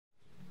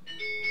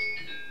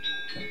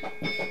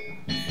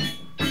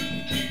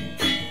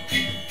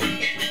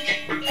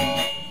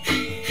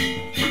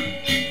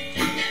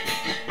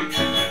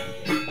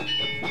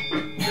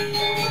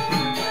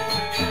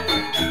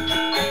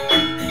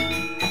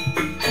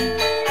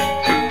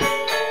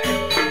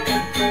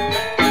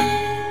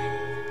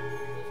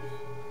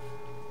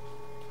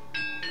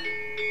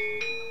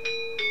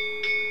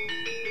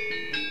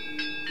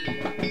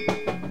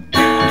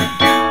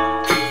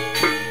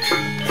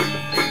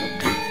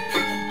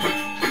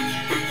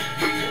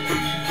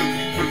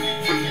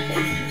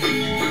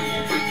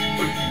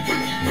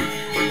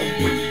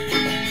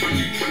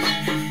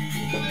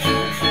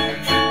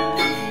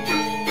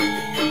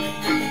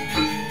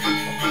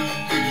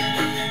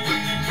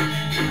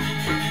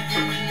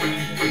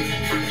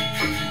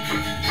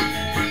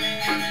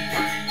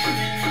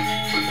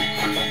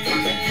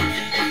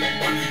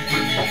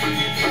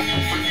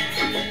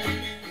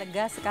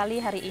Lega sekali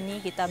hari ini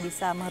kita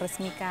bisa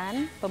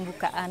meresmikan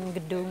pembukaan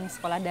gedung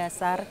sekolah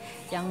dasar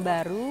yang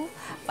baru,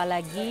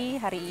 apalagi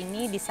hari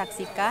ini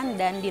disaksikan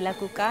dan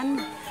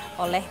dilakukan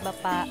oleh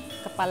Bapak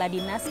Kepala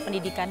Dinas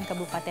Pendidikan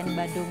Kabupaten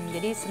Badung.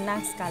 Jadi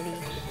senang sekali.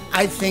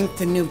 I think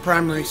the new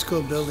primary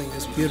school building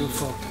is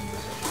beautiful.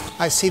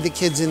 I see the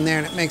kids in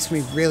there and it makes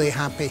me really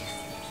happy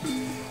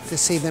to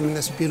see them in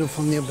this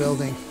beautiful new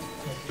building.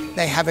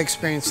 They have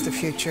experienced the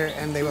future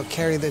and they will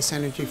carry this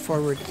energy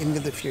forward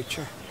into the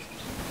future.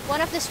 One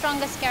of the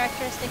strongest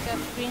characteristics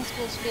of Green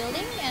School's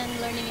building and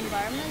learning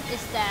environment is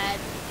that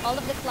all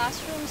of the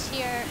classrooms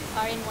here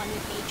are in one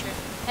with nature.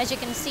 As you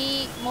can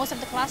see, most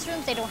of the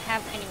classrooms, they don't have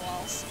any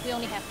walls. We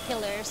only have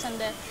pillars, and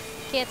the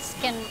kids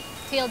can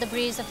feel the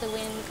breeze of the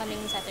wind coming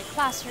inside their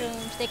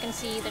classrooms. They can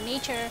see the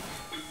nature.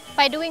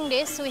 By doing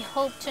this, we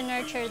hope to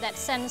nurture that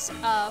sense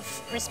of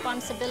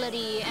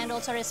responsibility and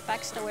also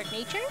respects toward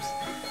nature,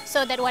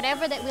 so that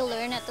whatever that we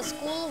learn at the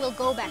school will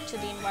go back to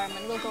the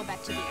environment, will go back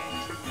to the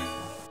earth.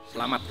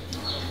 Selamat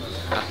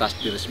atas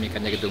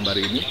diresmikannya gedung baru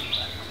ini.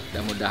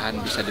 Mudah-mudahan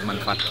bisa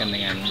dimanfaatkan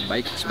dengan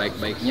baik,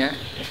 sebaik-baiknya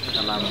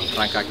dalam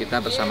rangka kita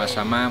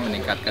bersama-sama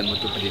meningkatkan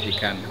mutu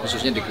pendidikan,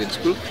 khususnya di Green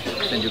School,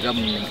 dan juga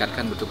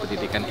meningkatkan mutu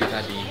pendidikan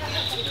kita di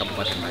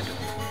Kabupaten Badung.